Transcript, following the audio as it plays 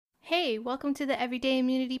Hey, welcome to the Everyday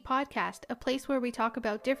Immunity Podcast, a place where we talk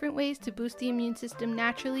about different ways to boost the immune system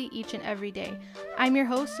naturally each and every day. I'm your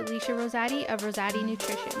host, Alicia Rosati of Rosati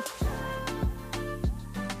Nutrition.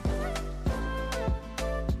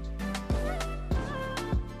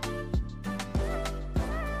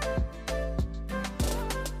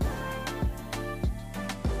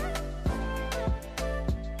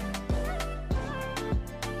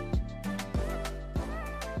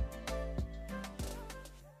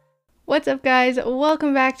 What's up, guys?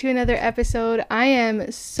 Welcome back to another episode. I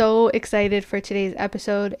am so excited for today's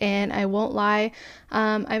episode, and I won't lie,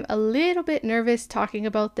 I'm a little bit nervous talking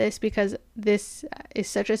about this because this is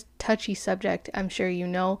such a touchy subject. I'm sure you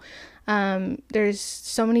know. There's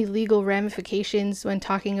so many legal ramifications when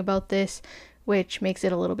talking about this, which makes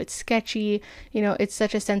it a little bit sketchy. You know, it's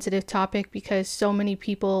such a sensitive topic because so many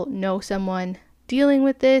people know someone dealing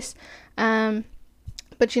with this.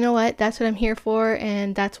 But you know what? That's what I'm here for,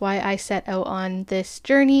 and that's why I set out on this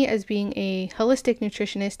journey as being a holistic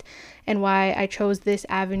nutritionist, and why I chose this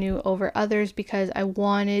avenue over others, because I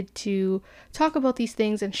wanted to talk about these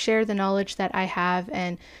things and share the knowledge that I have.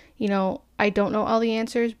 And you know, I don't know all the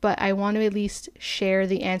answers, but I want to at least share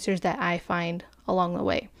the answers that I find along the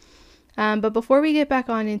way. But before we get back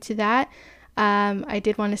on into that, I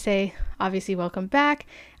did want to say, obviously, welcome back.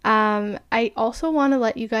 I also want to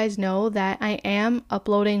let you guys know that I am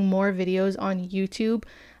uploading more videos on YouTube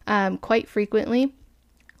quite frequently.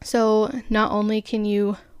 So not only can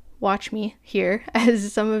you watch me here,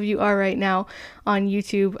 as some of you are right now on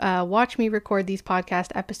YouTube, watch me record these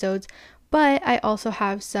podcast episodes, but I also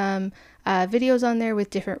have some videos on there with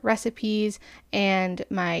different recipes and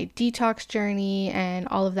my detox journey and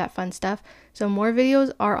all of that fun stuff. So more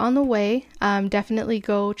videos are on the way. Definitely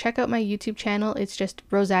go check out my YouTube channel. It's just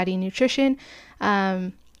Rosati Nutrition.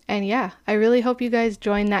 And yeah, I really hope you guys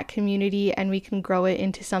join that community and we can grow it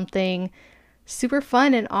into something super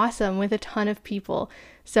fun and awesome with a ton of people.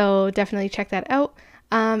 So definitely check that out.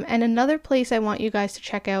 And another place I want you guys to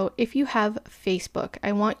check out, if you have Facebook,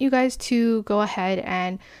 I want you guys to go ahead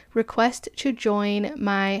and request to join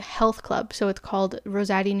my health club. So it's called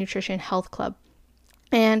Rosati Nutrition Health Club.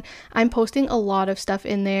 And I'm posting a lot of stuff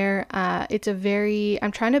in there. I'm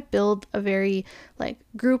trying to build a very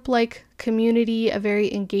group-like community, a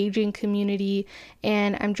very engaging community,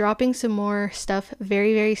 and I'm dropping some more stuff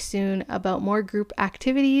very, very soon about more group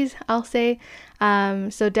activities, I'll say.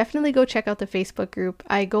 So definitely go check out the Facebook group.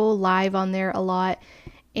 I go live on there a lot.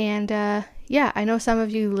 And yeah, I know some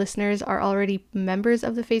of you listeners are already members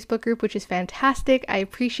of the Facebook group, which is fantastic. I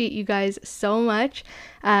appreciate you guys so much.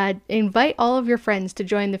 Invite all of your friends to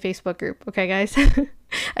join the Facebook group. Okay, guys?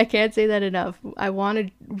 I can't say that enough. I want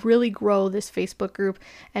to really grow this Facebook group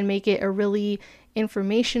and make it a really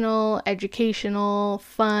informational, educational,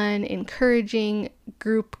 fun, encouraging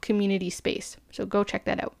group community space. So go check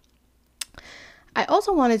that out. I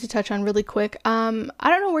also wanted to touch on really quick. I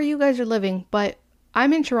don't know where you guys are living, but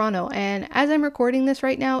I'm in Toronto, and as I'm recording this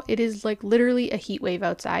right now, it is literally a heat wave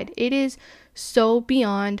outside. It is so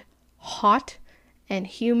beyond hot and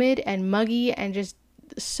humid and muggy and just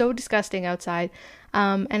so disgusting outside.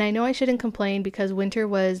 And I know I shouldn't complain because winter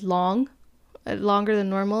was longer than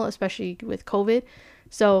normal, especially with COVID.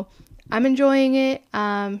 So I'm enjoying it.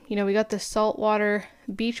 You know, we got the saltwater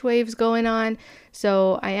beach waves going on,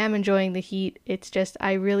 so I am enjoying the heat. It's just,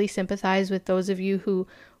 I really sympathize with those of you who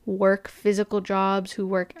work physical jobs, who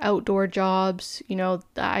work outdoor jobs. You know,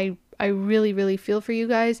 I really, really feel for you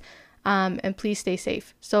guys. And please stay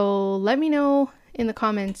safe. So let me know in the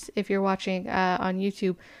comments, if you're watching on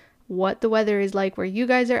YouTube, what the weather is like where you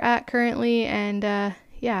guys are at currently. And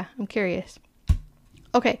yeah, I'm curious.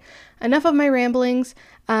 Okay, enough of my ramblings.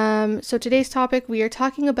 So today's topic, we are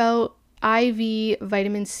talking about IV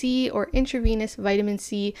vitamin C or intravenous vitamin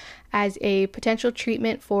C as a potential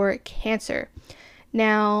treatment for cancer.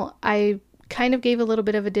 Now, I kind of gave a little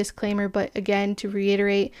bit of a disclaimer, but again, to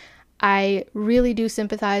reiterate, I really do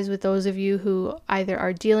sympathize with those of you who either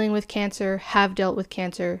are dealing with cancer, have dealt with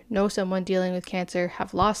cancer, know someone dealing with cancer,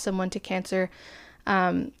 have lost someone to cancer.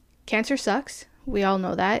 Cancer sucks. We all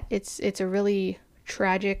know that. It's a really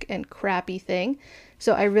tragic and crappy thing.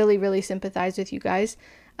 So I really, really sympathize with you guys.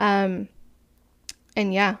 And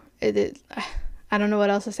yeah, I don't know what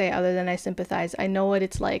else to say other than I sympathize. I know what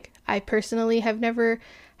it's like. I personally have never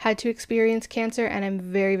had to experience cancer, and I'm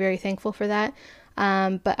very, very thankful for that.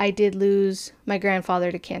 But I did lose my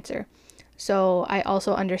grandfather to cancer. So I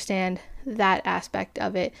also understand that aspect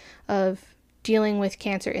of it, of dealing with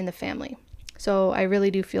cancer in the family. So I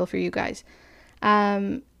really do feel for you guys.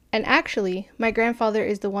 And actually, my grandfather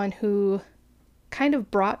is the one who kind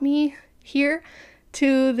of brought me here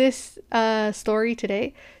to this story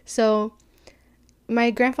today. So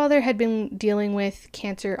my grandfather had been dealing with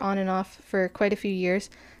cancer on and off for quite a few years.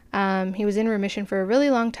 He was in remission for a really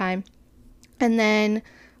long time. And then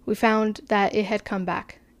we found that it had come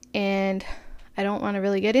back. And I don't want to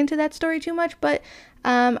really get into that story too much, but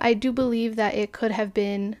I do believe that it could have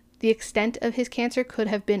been, the extent of his cancer could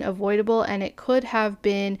have been avoidable, and it could have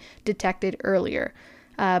been detected earlier,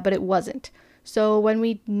 but it wasn't. So when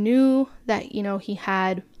we knew that, he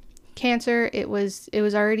had cancer, it was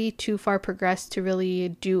already too far progressed to really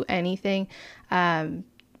do anything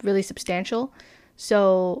really substantial.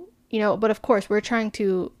 So, but of course we're trying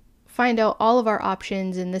to find out all of our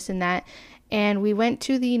options and this and that. And we went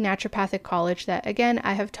to the naturopathic college that, again,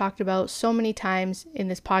 I have talked about so many times in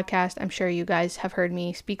this podcast. I'm sure you guys have heard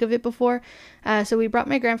me speak of it before. So we brought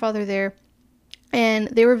my grandfather there, and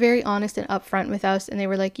they were very honest and upfront with us. And they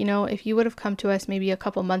were like, if you would have come to us maybe a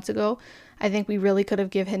couple months ago, I think we really could have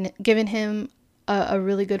given him a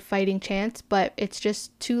really good fighting chance. But it's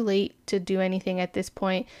just too late to do anything at this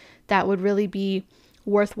point that would really be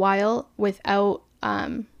worthwhile without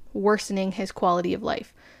worsening his quality of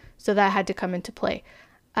life. So that had to come into play.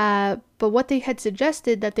 But what they had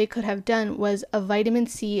suggested that they could have done was a vitamin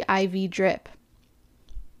C IV drip.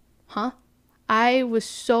 I was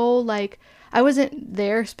so I wasn't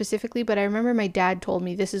there specifically, but I remember my dad told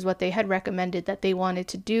me this is what they had recommended that they wanted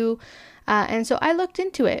to do. And so I looked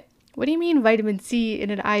into it. What do you mean vitamin C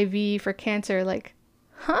in an IV for cancer? Isn't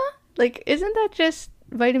that just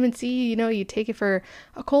vitamin C? You take it for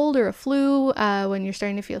a cold or a flu when you're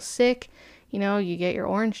starting to feel sick. You get your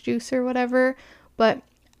orange juice or whatever. But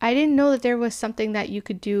I didn't know that there was something that you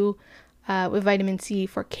could do with vitamin C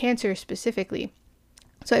for cancer specifically.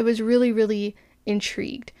 So I was really, really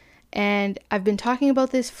intrigued. And I've been talking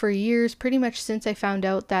about this for years, pretty much since I found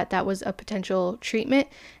out that that was a potential treatment.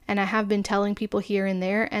 And I have been telling people here and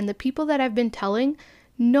there. And the people that I've been telling,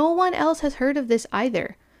 no one else has heard of this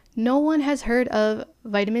either. No one has heard of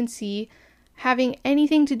vitamin C having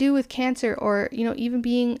anything to do with cancer, or, even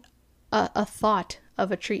being a thought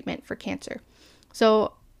of a treatment for cancer.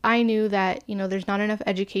 So I knew that, there's not enough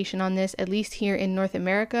education on this, at least here in North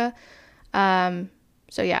America. So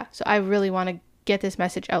I really want to get this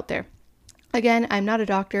message out there. Again, I'm not a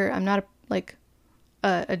doctor. I'm not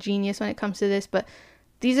a genius when it comes to this, but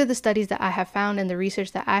these are the studies that I have found, and the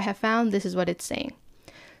research that I have found. This is what it's saying.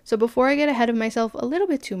 So before I get ahead of myself a little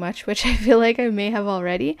bit too much, which I feel like I may have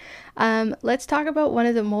already, let's talk about one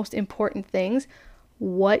of the most important things.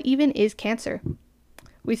 What even is cancer?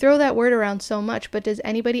 We throw that word around so much, but does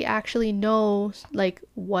anybody actually know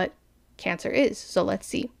what cancer is? So let's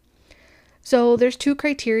see. So there's 2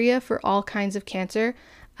 criteria for all kinds of cancer.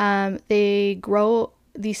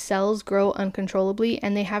 These cells grow uncontrollably,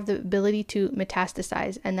 and they have the ability to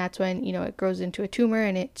metastasize. And that's when, it grows into a tumor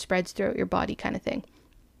and it spreads throughout your body kind of thing.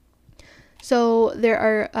 So there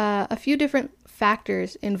are a few different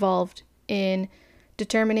factors involved in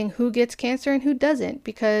determining who gets cancer and who doesn't,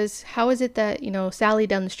 because how is it that, Sally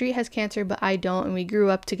down the street has cancer, but I don't, and we grew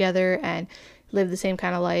up together and live the same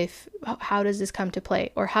kind of life? How does this come to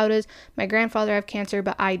play? Or how does my grandfather have cancer,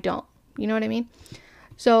 but I don't? You know what I mean?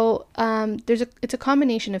 So it's a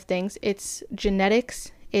combination of things. It's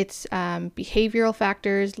genetics, it's behavioral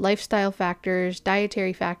factors, lifestyle factors,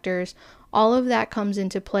 dietary factors. All of that comes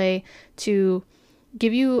into play to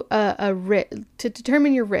give you to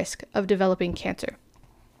determine your risk of developing cancer.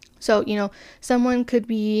 So, someone could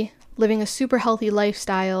be living a super healthy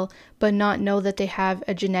lifestyle, but not know that they have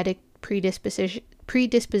a genetic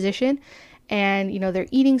predisposition, and, they're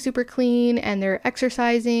eating super clean and they're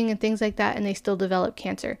exercising and things like that, and they still develop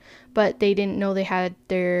cancer, but they didn't know they had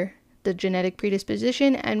the genetic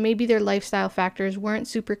predisposition, and maybe their lifestyle factors weren't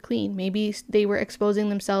super clean. Maybe they were exposing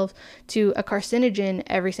themselves to a carcinogen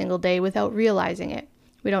every single day without realizing it.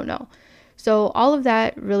 We don't know. So all of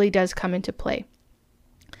that really does come into play.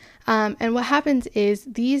 And what happens is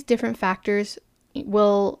these different factors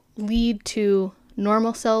will lead to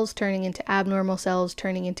normal cells turning into abnormal cells,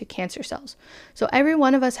 turning into cancer cells. So every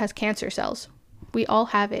one of us has cancer cells. We all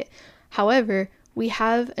have it. However, we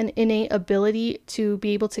have an innate ability to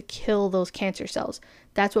be able to kill those cancer cells.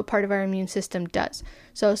 That's what part of our immune system does.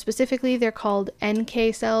 So specifically, they're called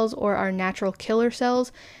NK cells, or our natural killer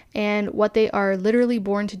cells. And what they are literally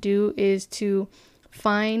born to do is to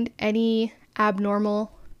find any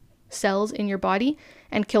abnormal cells in your body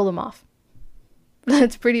and kill them off.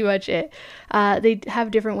 That's pretty much it. They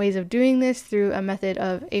have different ways of doing this through a method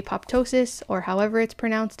of apoptosis, or however it's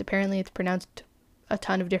pronounced. Apparently it's pronounced a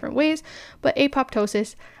ton of different ways, but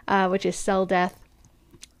apoptosis, which is cell death,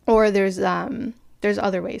 or there's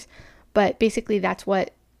other ways, but basically that's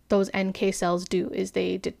what those NK cells do, is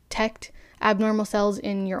they detect abnormal cells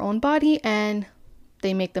in your own body and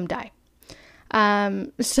they make them die.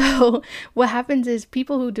 So what happens is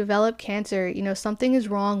people who develop cancer, you know, something is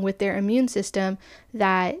wrong with their immune system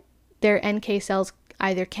that their NK cells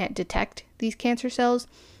either can't detect these cancer cells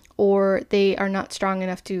or they are not strong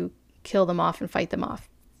enough to kill them off and fight them off.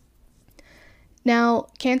 Now,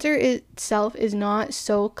 cancer itself is not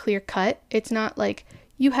so clear cut. It's not like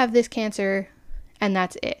you have this cancer and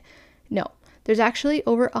that's it. No, there's actually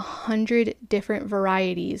over 100 different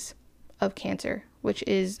varieties of cancer, which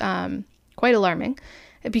is quite alarming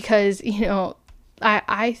because, you know,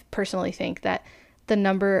 I personally think that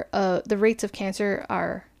the rates of cancer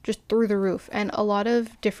are just through the roof. And a lot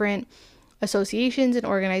of different associations and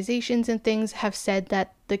organizations and things have said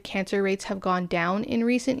that the cancer rates have gone down in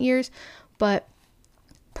recent years. But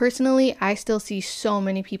personally, I still see so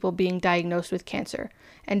many people being diagnosed with cancer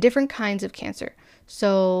and different kinds of cancer.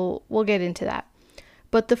 So we'll get into that.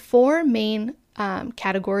 But the four main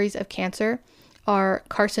categories of cancer are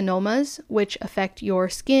carcinomas, which affect your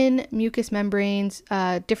skin, mucous membranes,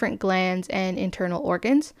 different glands, and internal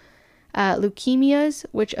organs. Leukemias,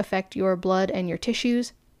 which affect your blood and your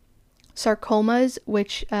tissues. Sarcomas,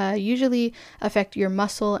 which usually affect your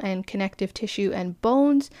muscle and connective tissue and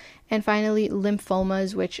bones. And finally,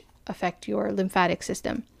 lymphomas, which affect your lymphatic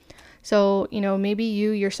system. So, you know, maybe you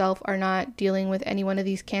yourself are not dealing with any one of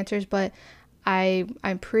these cancers, but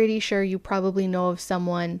I'm pretty sure you probably know of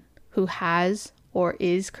someone who has or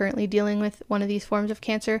is currently dealing with one of these forms of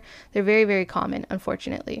cancer. They're very, very common,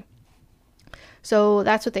 unfortunately. So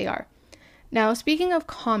that's what they are. Now, speaking of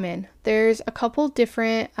common, there's a couple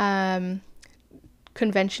different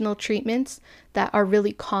conventional treatments that are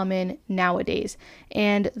really common nowadays.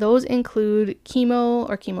 And those include chemo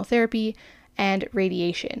or chemotherapy and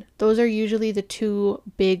radiation. Those are usually the two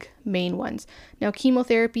big main ones. Now,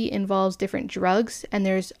 chemotherapy involves different drugs, and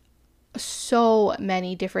there's so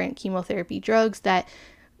many different chemotherapy drugs that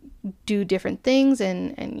do different things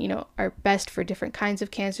and you know, are best for different kinds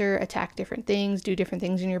of cancer, attack different things, do different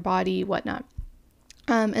things in your body, whatnot.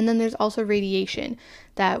 And then there's also radiation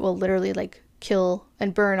that will literally like kill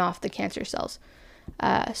and burn off the cancer cells.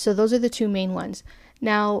 So those are the two main ones.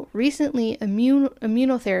 Now, recently,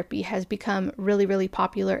 immunotherapy has become really, really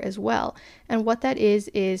popular as well. And what that is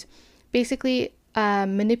basically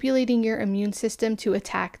manipulating your immune system to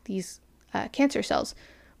attack these cancer cells,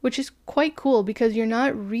 which is quite cool because you're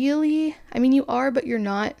not really, I mean, you are, but you're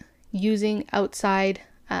not using outside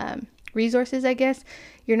resources, I guess.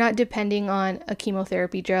 You're not depending on a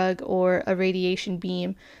chemotherapy drug or a radiation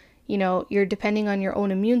beam. You know, you're depending on your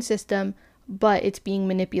own immune system, but it's being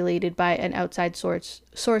manipulated by an outside source,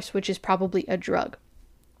 which is probably a drug.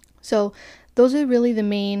 So those are really the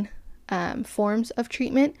main forms of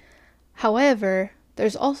treatment. However,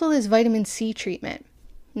 there's also this vitamin C treatment.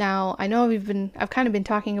 Now, I know I've kind of been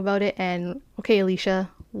talking about it, and okay,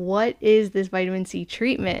 Alicia, what is this vitamin C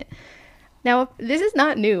treatment? Now, this is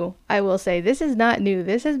not new, I will say. This is not new.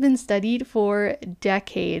 This has been studied for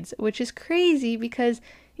decades, which is crazy because,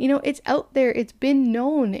 you know, it's out there. It's been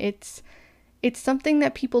known. It's something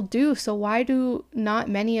that people do. So why do not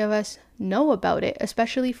many of us know about it,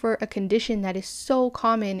 especially for a condition that is so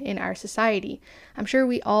common in our society? I'm sure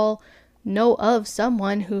we all know of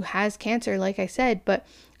someone who has cancer, like I said, but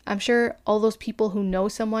I'm sure all those people who know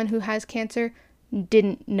someone who has cancer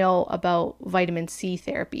didn't know about vitamin C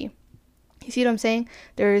therapy. You see what I'm saying?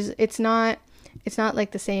 It's not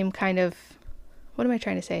like the same kind of, what am I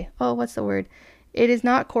trying to say? Oh, what's the word? It is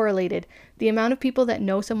not correlated. The amount of people that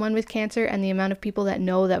know someone with cancer and the amount of people that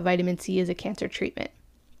know that vitamin C is a cancer treatment.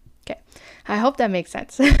 Okay, I hope that makes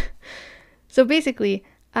sense. So basically,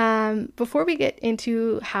 before we get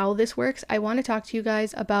into how this works, I want to talk to you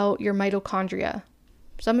guys about your mitochondria.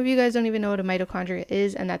 Some of you guys don't even know what a mitochondria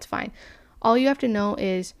is, and that's fine. All you have to know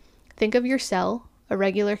is think of your cell, a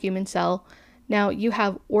regular human cell. Now you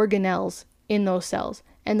have organelles in those cells,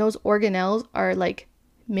 and those organelles are like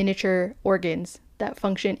miniature organs that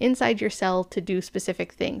function inside your cell to do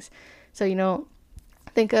specific things. So, you know,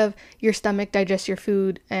 think of your stomach digest your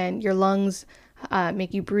food and your lungs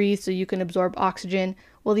make you breathe so you can absorb oxygen.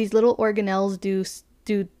 Well, these little organelles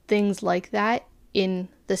do things like that in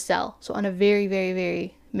the cell. So on a very, very,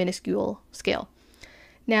 very minuscule scale.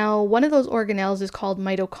 Now, one of those organelles is called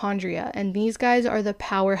mitochondria, and these guys are the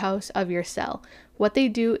powerhouse of your cell. What they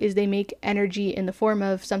do is they make energy in the form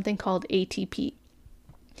of something called ATP.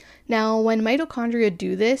 Now, when mitochondria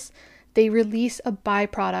do this, they release a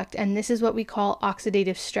byproduct, and this is what we call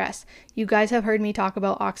oxidative stress. You guys have heard me talk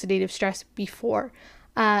about oxidative stress before.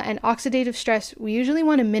 And oxidative stress, we usually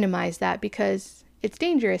want to minimize that because it's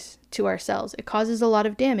dangerous to our cells. It causes a lot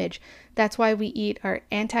of damage. That's why we eat our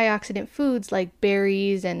antioxidant foods like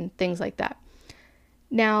berries and things like that.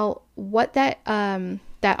 Now, what that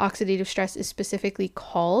oxidative stress is specifically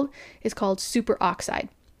called is called superoxide.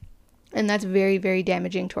 And that's very, very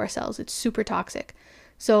damaging to our cells. It's super toxic.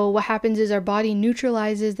 So what happens is our body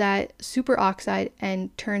neutralizes that superoxide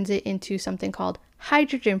and turns it into something called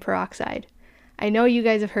hydrogen peroxide. I know you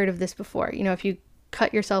guys have heard of this before. If you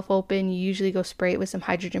cut yourself open, you usually go spray it with some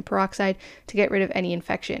hydrogen peroxide to get rid of any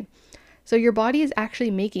infection. So your body is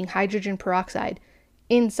actually making hydrogen peroxide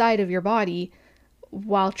inside of your body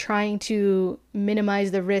while trying to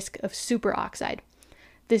minimize the risk of superoxide.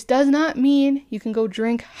 This does not mean you can go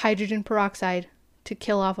drink hydrogen peroxide to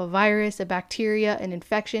kill off a virus, a bacteria, an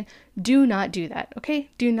infection. Do not do that,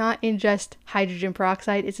 okay? Do not ingest hydrogen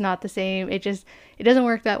peroxide. It's not the same. It doesn't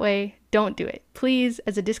work that way. Don't do it. Please,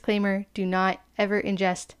 as a disclaimer, do not ever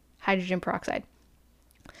ingest hydrogen peroxide.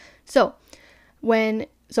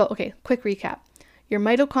 Okay, quick recap. Your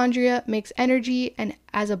mitochondria makes energy, and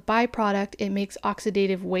as a byproduct, it makes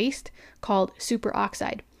oxidative waste called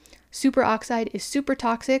superoxide. Superoxide is super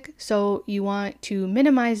toxic, so you want to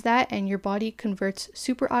minimize that, and your body converts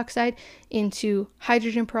superoxide into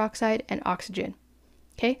hydrogen peroxide and oxygen.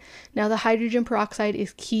 Okay, now the hydrogen peroxide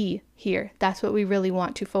is key here. That's what we really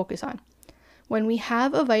want to focus on. When we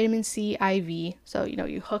have a vitamin C IV, so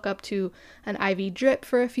you hook up to an IV drip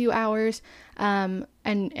for a few hours, and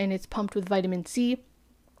it's pumped with vitamin C.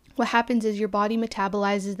 What happens is your body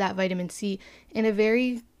metabolizes that vitamin C in a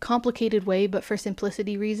very complicated way, but for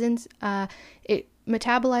simplicity reasons, it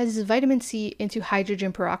metabolizes vitamin C into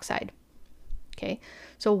hydrogen peroxide. Okay,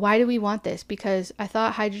 so why do we want this? Because I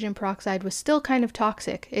thought hydrogen peroxide was still kind of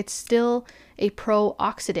toxic. It's still a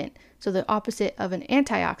pro-oxidant, so the opposite of an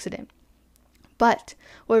antioxidant. But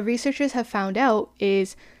what researchers have found out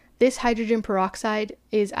is this hydrogen peroxide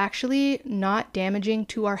is actually not damaging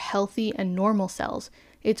to our healthy and normal cells.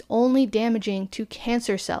 It's only damaging to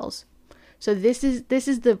cancer cells. So this is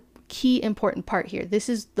the key important part here. This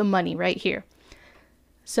is the money right here.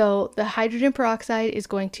 So the hydrogen peroxide is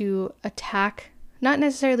going to not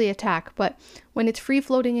necessarily attack, but when it's free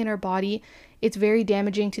floating in our body, it's very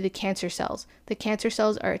damaging to the cancer cells. The cancer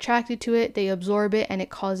cells are attracted to it, they absorb it, and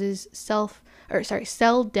it causes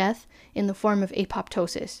cell death in the form of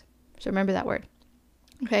apoptosis. So remember that word.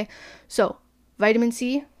 Okay, so vitamin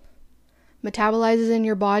C metabolizes in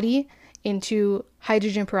your body into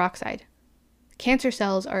hydrogen peroxide. Cancer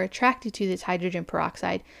cells are attracted to this hydrogen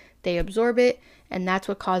peroxide, they absorb it, and that's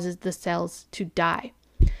what causes the cells to die.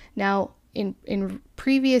 Now, in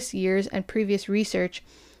previous years and previous research,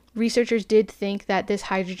 researchers did think that this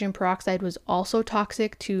hydrogen peroxide was also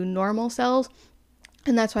toxic to normal cells,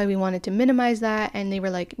 and that's why we wanted to minimize that. And they were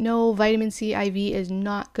like, no, vitamin C IV is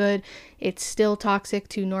not good. It's still toxic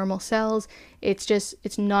to normal cells.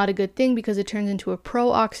 It's not a good thing because it turns into a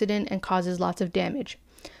pro-oxidant and causes lots of damage.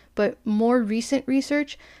 But more recent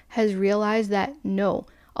research has realized that no,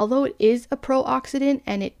 although it is a pro-oxidant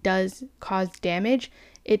and it does cause damage,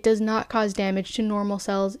 it does not cause damage to normal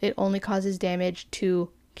cells. It only causes damage to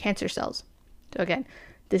cancer cells. So again,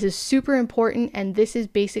 this is super important, and this is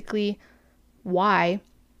basically why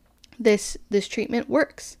this treatment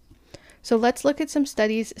works. So let's look at some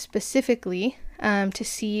studies specifically to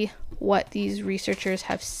see what these researchers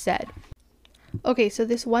have said. Okay, so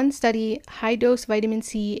this one study, high dose vitamin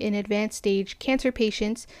C in advanced stage cancer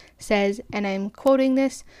patients, says, and I'm quoting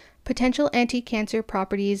this, potential anti-cancer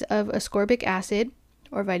properties of ascorbic acid,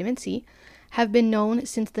 or vitamin C, have been known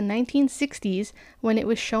since the 1960s, when it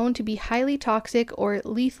was shown to be highly toxic or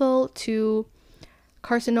lethal to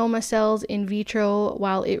carcinoma cells in vitro,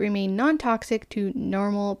 while it remained non-toxic to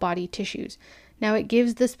normal body tissues. Now, it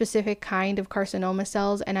gives the specific kind of carcinoma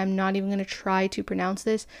cells, and I'm not even going to try to pronounce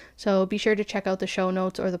this, so be sure to check out the show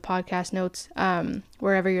notes or the podcast notes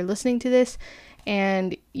wherever you're listening to this,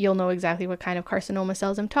 and you'll know exactly what kind of carcinoma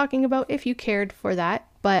cells I'm talking about if you cared for that,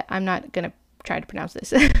 but I'm not going to try to pronounce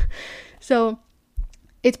this. So,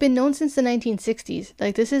 it's been known since the 1960s.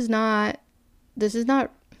 Like, this is not,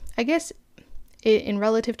 I guess, in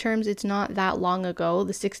relative terms, it's not that long ago.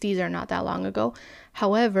 The 60s are not that long ago.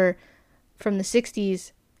 However, from the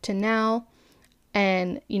 60s to now,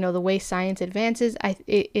 and the way science advances,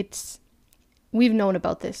 we've known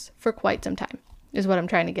about this for quite some time, is what I'm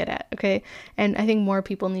trying to get at, okay? And I think more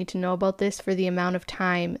people need to know about this for the amount of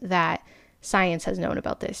time that science has known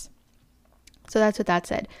about this. So that's what that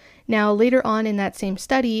said. Now, later on in that same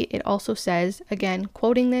study, it also says, again,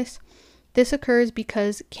 quoting this, This occurs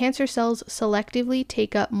because cancer cells selectively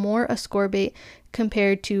take up more ascorbate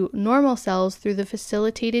compared to normal cells through the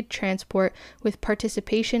facilitated transport with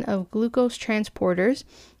participation of glucose transporters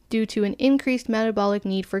due to an increased metabolic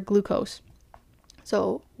need for glucose.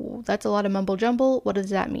 So that's a lot of mumbo jumbo. What does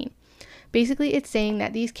that mean? Basically, it's saying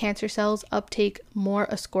that these cancer cells uptake more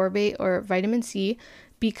ascorbate or vitamin C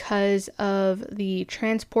because of the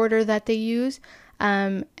transporter that they use,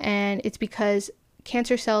 and it's because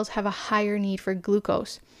cancer cells have a higher need for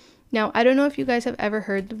glucose. Now, I don't know if you guys have ever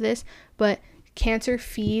heard of this, but cancer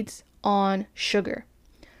feeds on sugar.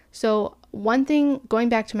 So one thing, going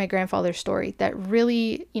back to my grandfather's story, that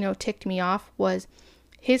really, ticked me off was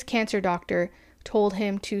his cancer doctor told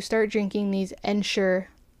him to start drinking these Ensure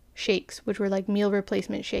shakes, which were like meal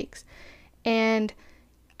replacement shakes. And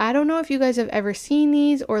I don't know if you guys have ever seen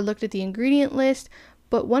these or looked at the ingredient list,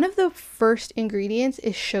 but one of the first ingredients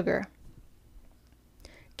is sugar.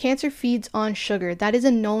 Cancer feeds on sugar. That is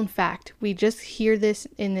a known fact. We just hear this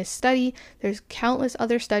in this study. There's countless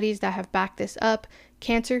other studies that have backed this up.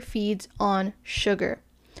 Cancer feeds on sugar.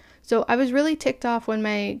 So I was really ticked off when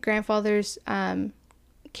my grandfather's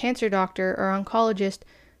cancer doctor or oncologist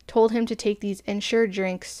told him to take these Ensure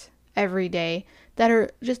drinks every day that are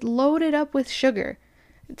just loaded up with sugar.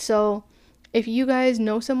 So if you guys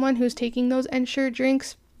know someone who's taking those Ensure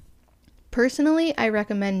drinks, personally, I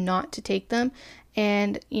recommend not to take them.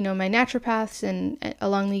 And, my naturopaths and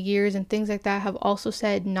along the years and things like that have also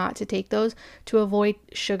said not to take those to avoid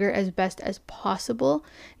sugar as best as possible.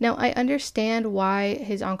 Now, I understand why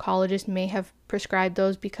his oncologist may have prescribed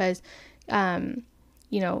those because, chemo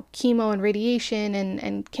and radiation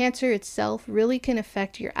and cancer itself really can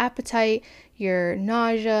affect your appetite, your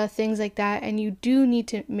nausea, things like that. And you do need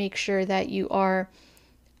to make sure that you are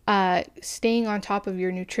staying on top of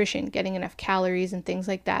your nutrition, getting enough calories and things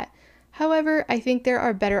like that. However, I think there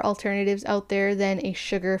are better alternatives out there than a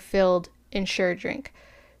sugar-filled Ensure drink.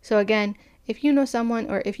 So again, if you know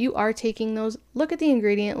someone or if you are taking those, look at the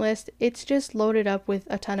ingredient list. It's just loaded up with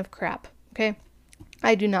a ton of crap, okay?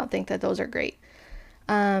 I do not think that those are great.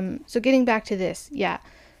 So getting back to this,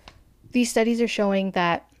 these studies are showing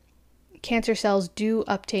that cancer cells do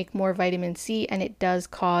uptake more vitamin C and it does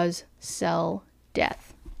cause cell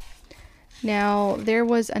death. Now, there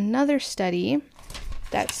was another study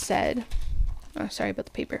that said, sorry about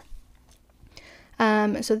the paper.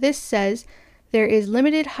 So this says there is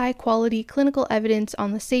limited high quality clinical evidence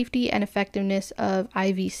on the safety and effectiveness of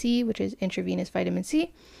IVC, which is intravenous vitamin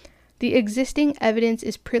C. The existing evidence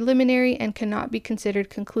is preliminary and cannot be considered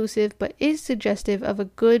conclusive, but is suggestive of a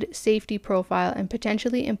good safety profile and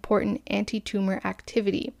potentially important anti-tumor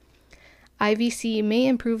activity. IVC may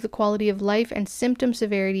improve the quality of life and symptom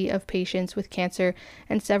severity of patients with cancer,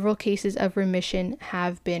 and several cases of remission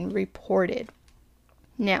have been reported.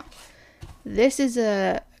 Now, this is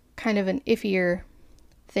a kind of an iffier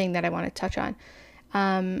thing that I want to touch on.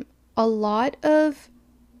 A lot of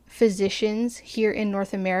physicians here in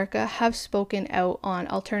North America have spoken out on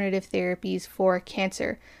alternative therapies for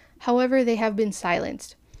cancer. However, they have been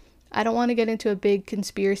silenced. I don't want to get into a big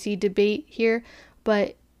conspiracy debate here,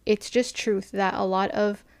 but it's just truth that a lot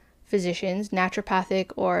of physicians,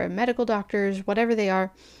 naturopathic or medical doctors, whatever they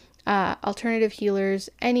are, alternative healers,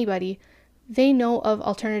 anybody, they know of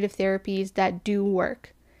alternative therapies that do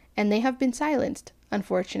work. And they have been silenced,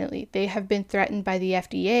 unfortunately. They have been threatened by the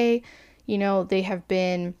FDA. They have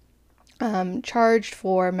been charged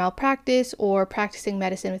for malpractice or practicing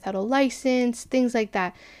medicine without a license, things like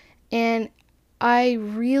that. And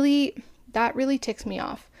that really ticks me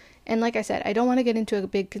off. And like I said, I don't want to get into a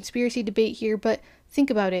big conspiracy debate here, but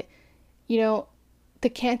think about it. The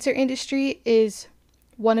cancer industry is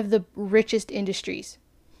one of the richest industries.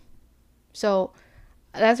 So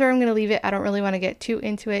that's where I'm going to leave it. I don't really want to get too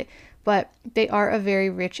into it, but they are a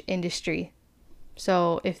very rich industry.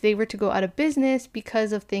 So if they were to go out of business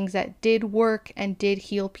because of things that did work and did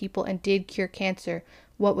heal people and did cure cancer,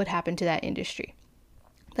 what would happen to that industry?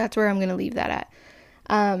 That's where I'm going to leave that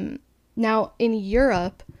at. Now, in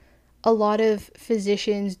Europe, a lot of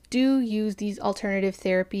physicians do use these alternative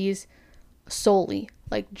therapies solely,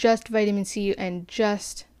 like just vitamin C and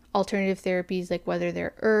just alternative therapies, like whether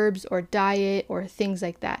they're herbs or diet or things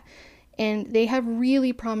like that. And they have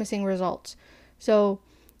really promising results. So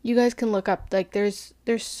you guys can look up, like there's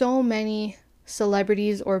so many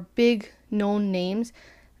celebrities or big known names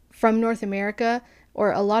from North America,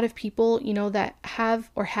 or a lot of people, that have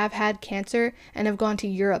had cancer and have gone to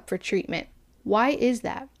Europe for treatment. Why is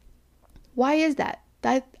that?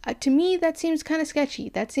 That to me, that seems kind of sketchy.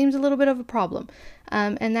 That seems a little bit of a problem.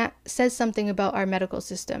 And that says something about our medical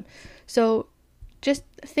system. So just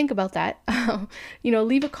think about that.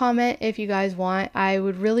 Leave a comment if you guys want. I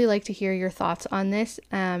would really like to hear your thoughts on this,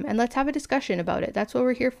 and let's have a discussion about it. That's what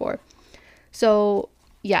we're here for. So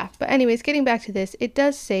yeah, but anyways, getting back to this, it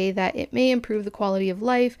does say that it may improve the quality of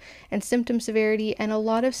life and symptom severity, and a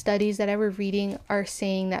lot of studies that I were reading are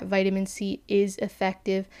saying that vitamin C is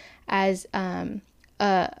effective as a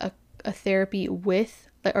therapy with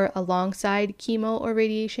or alongside chemo or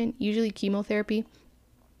radiation, usually chemotherapy.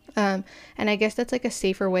 And I guess that's like a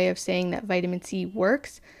safer way of saying that vitamin C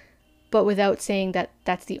works, but without saying that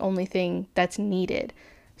that's the only thing that's needed.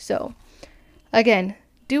 So again,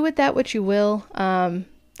 do with that what you will.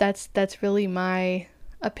 That's really my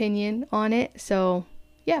opinion on it. So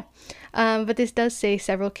yeah, but this does say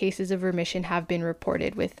several cases of remission have been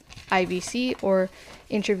reported with IVC or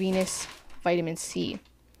intravenous vitamin C.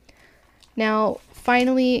 Now,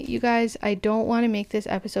 finally, you guys, I don't want to make this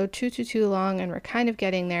episode too long, and we're kind of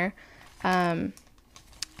getting there.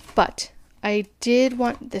 But I did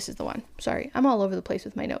want, this is the one. Sorry, I'm all over the place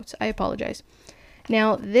with my notes. I apologize.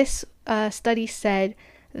 Now, this study said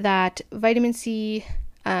that vitamin C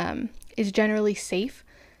is generally safe,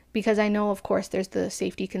 because I know, of course, there's the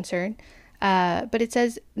safety concern. But it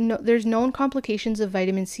says there's known complications of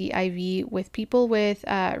vitamin C IV with people with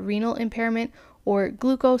renal impairment or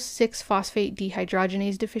glucose 6-phosphate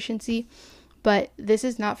dehydrogenase deficiency, but this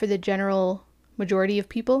is not for the general majority of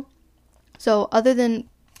people. So other than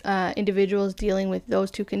individuals dealing with those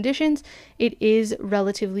two conditions, it is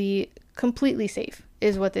relatively completely safe,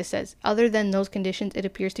 is what this says. Other than those conditions, it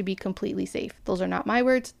appears to be completely safe. Those are not my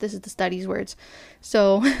words. This is the study's words.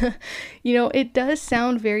 So, it does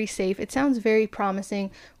sound very safe. It sounds very promising.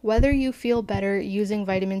 Whether you feel better using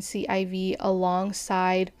vitamin C IV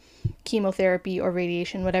alongside chemotherapy or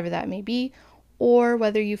radiation, whatever that may be, or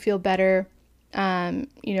whether you feel better,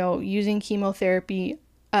 using chemotherapy,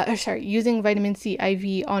 using vitamin C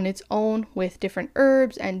IV on its own with different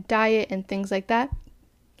herbs and diet and things like that.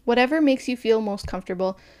 Whatever makes you feel most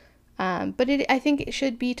comfortable. But I think it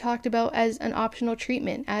should be talked about as an optional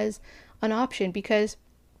treatment, as an option, because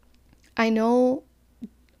I know,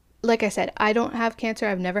 like I said, I don't have cancer.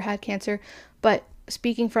 I've never had cancer. But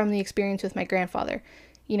speaking from the experience with my grandfather,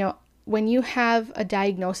 when you have a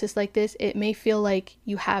diagnosis like this, it may feel like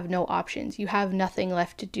you have no options. You have nothing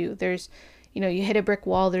left to do. There's, you hit a brick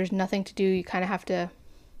wall. There's nothing to do. You kind of have to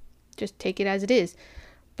just take it as it is.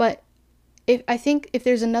 But I think if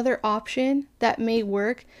there's another option that may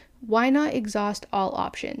work, why not exhaust all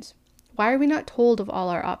options? Why are we not told of all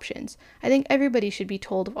our options? I think everybody should be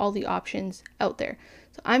told of all the options out there.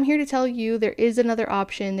 So I'm here to tell you there is another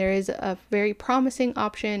option. There is a very promising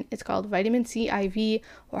option. It's called vitamin C IV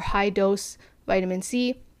or high dose vitamin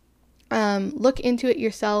C. Look into it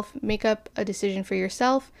yourself, make up a decision for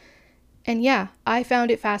yourself. And yeah, I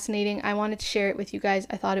found it fascinating. I wanted to share it with you guys.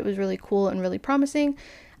 I thought it was really cool and really promising.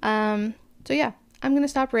 So yeah, I'm going to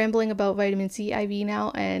stop rambling about vitamin C IV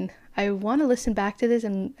now, and I want to listen back to this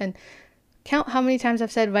and count how many times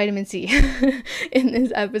I've said vitamin C in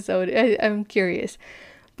this episode. I'm curious.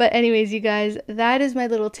 But anyways, you guys, that is my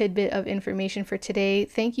little tidbit of information for today.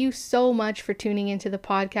 Thank you so much for tuning into the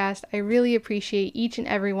podcast. I really appreciate each and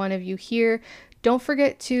every one of you here. Don't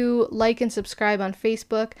forget to like and subscribe on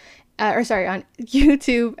Facebook. On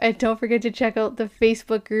YouTube, and don't forget to check out the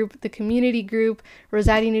Facebook group, the community group,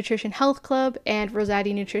 Rosati Nutrition Health Club, and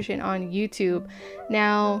Rosati Nutrition on YouTube.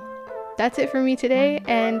 Now, that's it for me today,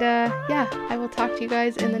 and I will talk to you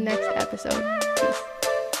guys in the next episode. Peace.